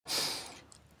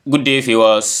Good day,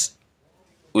 viewers.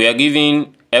 We are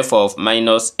given f of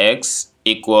minus x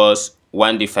equals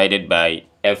 1 divided by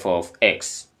f of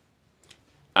x.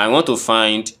 I want to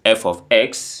find f of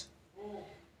x,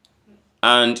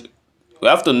 and we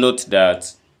have to note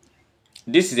that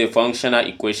this is a functional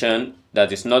equation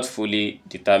that is not fully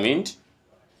determined,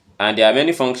 and there are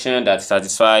many functions that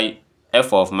satisfy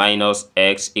f of minus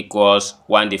x equals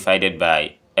 1 divided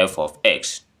by f of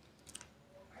x.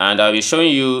 And I'll be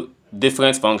showing you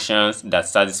different functions that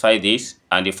satisfy this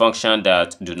and the functions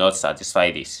that do not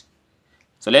satisfy this.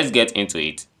 So let's get into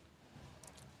it.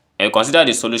 And consider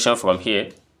the solution from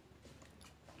here.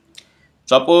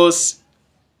 Suppose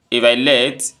if I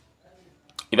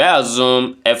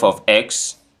assume f of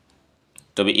x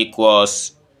to be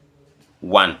equals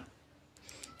 1,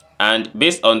 and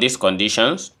based on these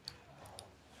conditions,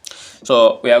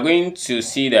 so we are going to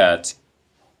see that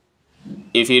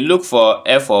if you look for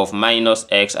f of minus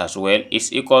x as well,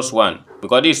 it equals 1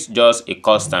 because this is just a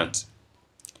constant.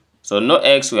 So no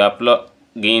x, we are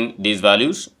plugging these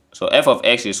values. So f of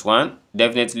x is 1,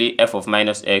 definitely f of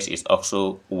minus x is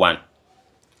also 1.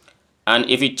 And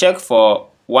if you check for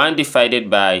 1 divided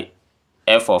by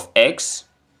f of x,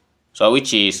 so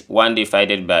which is 1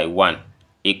 divided by 1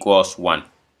 equals 1.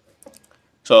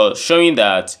 So showing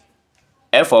that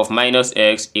f of minus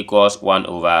x equals 1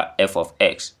 over f of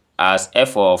x, as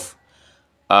f of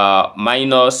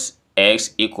minus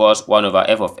x equals 1 over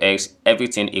f of x,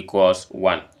 everything equals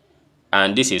 1.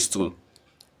 And this is true.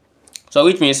 So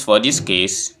which means for this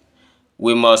case,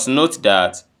 we must note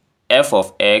that f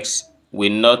of x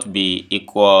will not be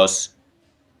equals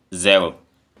 0.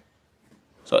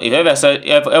 So if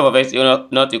f of x is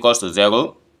not equals to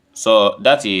 0, so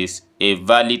that is a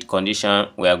valid condition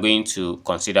we are going to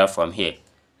consider from here.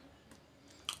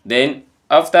 Then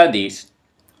after this,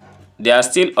 there are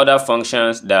still other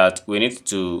functions that we need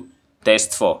to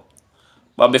test for.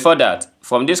 But before that,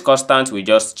 from this constant we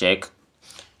just check.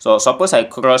 So suppose I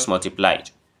cross multiplied.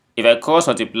 If I cross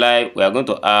multiply, we are going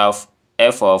to have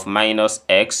f of minus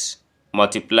x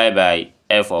multiplied by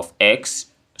f of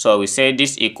x. So we say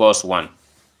this equals 1.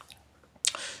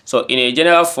 So in a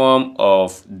general form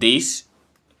of this,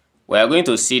 we are going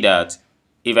to see that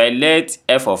if I let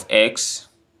f of x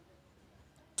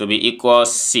to be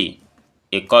equals c,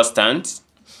 a constant,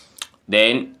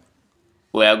 then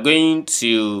we are going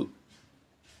to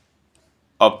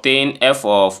obtain f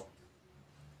of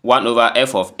 1 over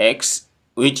f of x,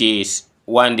 which is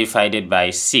 1 divided by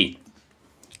c.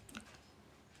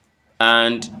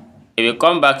 And if we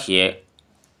come back here,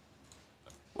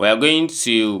 we are going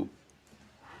to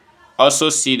also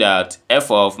see that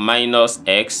f of minus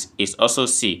x is also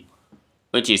c,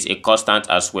 which is a constant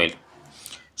as well.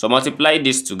 So multiply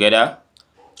this together.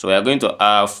 So we are going to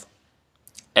have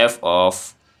f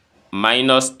of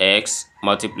minus x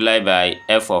multiplied by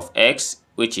f of x,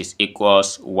 which is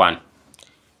equals 1.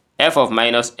 F of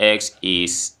minus x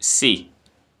is c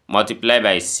multiplied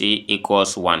by c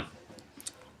equals 1.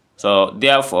 So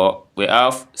therefore, we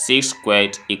have c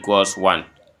squared equals 1.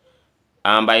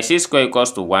 And by c squared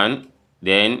equals to 1,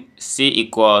 then c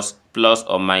equals plus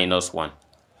or minus 1.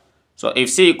 So if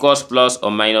c equals plus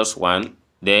or minus 1,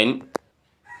 then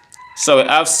so we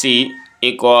have c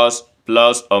equals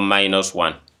plus or minus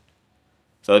 1.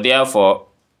 So therefore,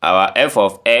 our f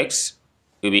of x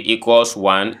will be equals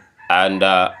 1, and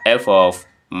f of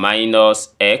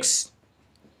minus x,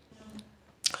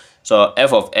 so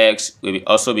f of x will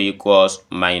also be equals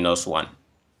minus 1.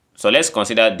 So let's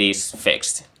consider this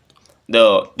first.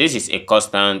 Though this is a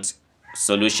constant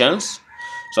solutions,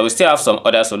 so we still have some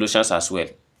other solutions as well.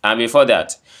 And before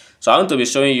that, so I want to be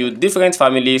showing you different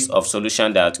families of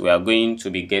solutions that we are going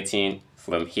to be getting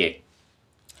from here.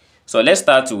 So let's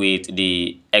start with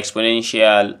the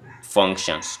exponential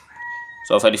functions.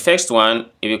 So for the first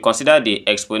one, if you consider the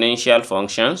exponential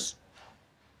functions,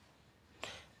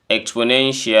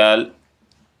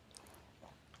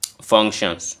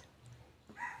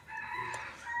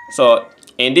 So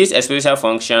in these exponential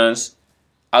functions,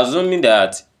 assuming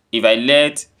that if I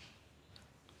let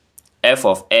f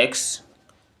of x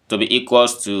to be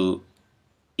equals to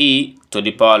e to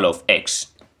the power of x.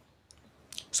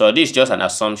 So this is just an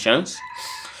assumption.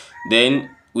 Then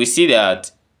we see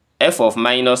that f of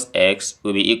minus x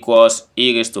will be equals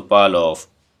e raised to the power of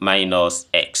minus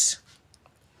x.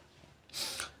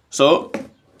 So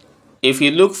if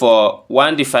you look for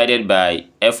 1 divided by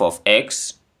f of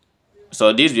x,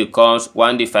 so this becomes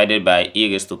 1 divided by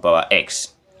e raised to the power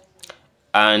x.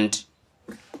 And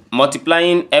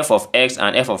multiplying f of x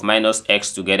and f of minus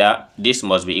x together, this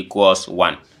must be equals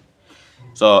 1.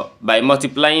 So by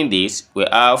multiplying this, we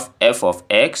have f of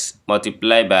x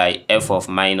multiplied by f of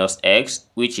minus x,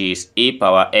 which is e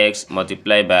power x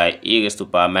multiplied by e raised to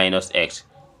power minus x,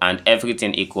 and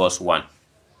everything equals 1.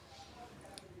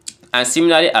 And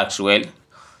similarly as well,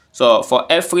 so for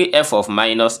every f of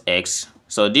minus x,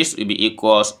 so this will be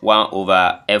equals 1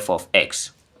 over f of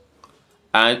x.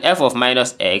 And f of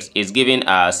minus x is given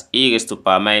as e raised to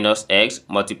power minus x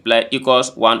multiplied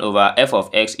equals 1 over f of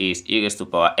x is e raised to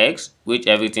power x, which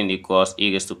everything equals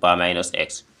e raised to power minus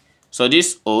x. So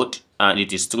this holds, and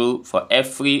it is true for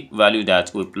every value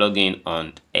that we plug in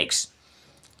on x.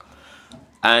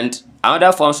 And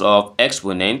another forms of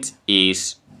exponent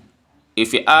is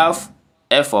if you have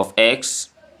f of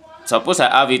x, suppose I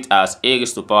have it as a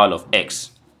raised to power of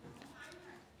x,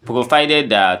 provided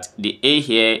that the a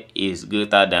here is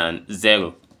greater than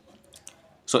 0.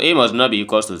 So a must not be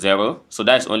equals to 0, so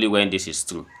that's only when this is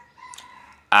true.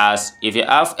 As if you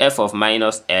have f of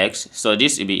minus x, so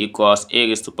this will be equals a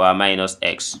raised to power minus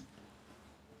x.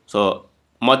 So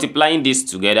multiplying this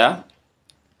together,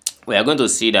 we are going to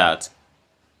see that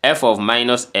f of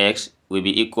minus x will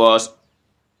be equals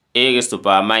a raised to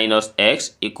power minus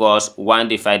x equals 1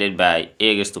 divided by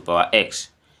a raised to power x.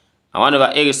 And 1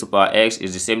 over a raised to power x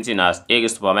is the same thing as a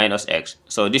raised to power minus x.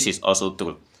 So this is also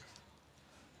true.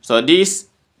 So this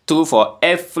true for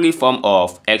every form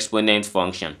of exponent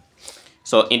function.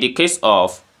 So in the case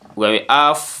of where we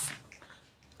have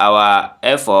our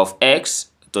f of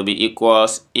x to be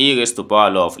equals e raised to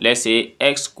power of, let's say,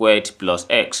 x squared plus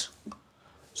x.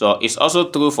 So it's also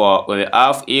true for when we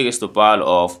have e raised to power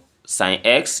of sine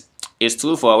x. It's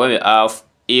true for when we have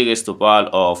e raised to power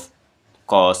of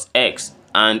cos x,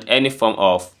 and any form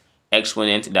of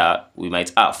exponent that we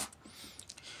might have.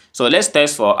 So let's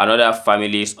test for another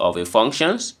families of the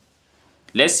functions.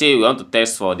 Let's say we want to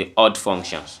test for the odd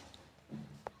functions.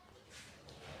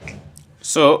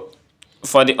 So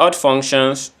for the odd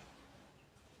functions,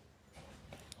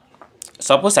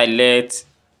 suppose I let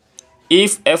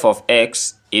if f of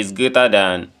x is greater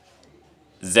than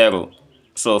 0,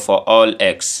 so for all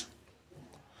x,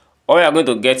 all we are going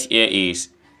to get here is,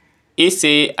 if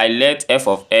say I let f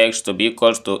of x to be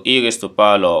equals to e raised to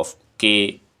power of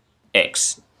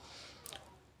kx,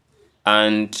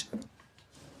 and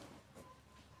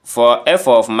for f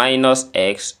of minus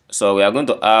x, so we are going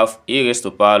to have e raised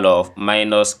to power of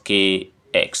minus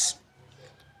kx.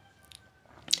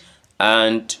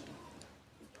 And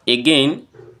again,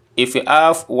 if we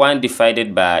have 1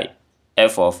 divided by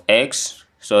f of x,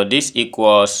 so this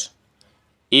equals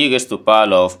e raised to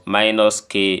power of minus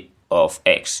k of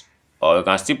x. Or you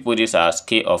can still put this as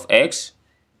k of x,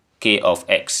 k of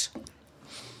x.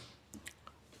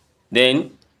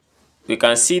 Then we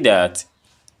can see that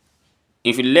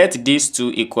if we let these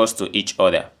two equals to each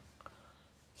other,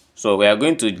 so we are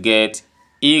going to get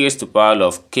e raised to power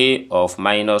of k of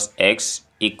minus x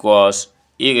equals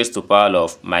e raised to power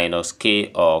of minus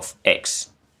k of x.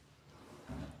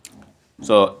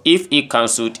 So if e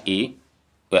cancelled e,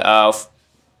 we have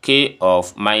k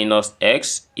of minus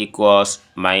x equals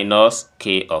minus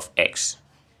k of x.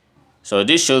 So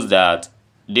this shows that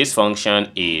this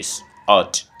function is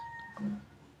odd.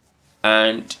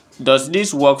 And does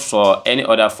this work for any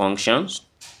other functions?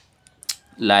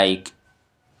 Like,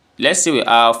 let's say we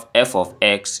have f of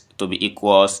x to be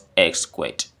equals x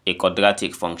squared, a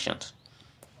quadratic function.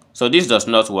 So this does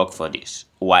not work for this.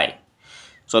 Why?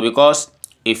 So because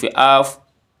if we have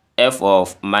f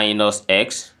of minus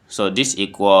x, so this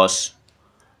equals,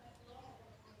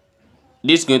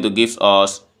 this is going to give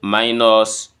us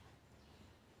minus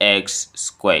x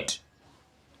squared.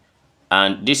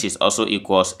 And this is also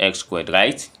equals x squared,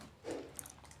 right?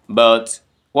 But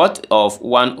what of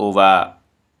 1 over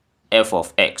f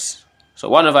of x? So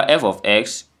 1 over f of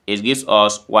x, it gives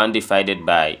us 1 divided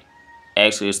by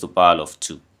x raised to power of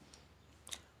 2.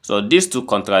 So these two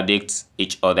contradict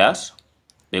each other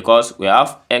because we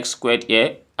have x squared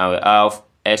here and we have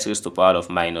x raised to power of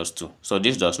minus 2. So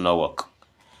this does not work.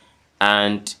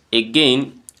 And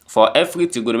again, for every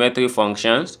trigonometry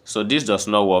functions, so this does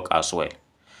not work as well.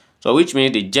 So which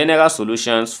means the general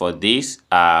solutions for this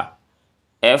are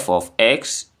f of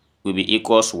x will be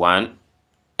equals 1,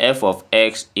 f of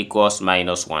x equals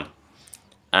minus 1.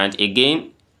 And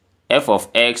again, f of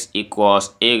x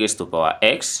equals a raised to power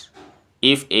x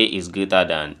if a is greater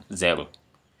than 0.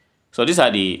 So these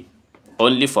are the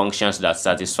only functions that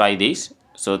satisfy this.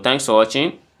 So thanks for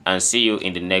watching and see you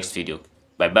in the next video.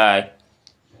 Bye bye.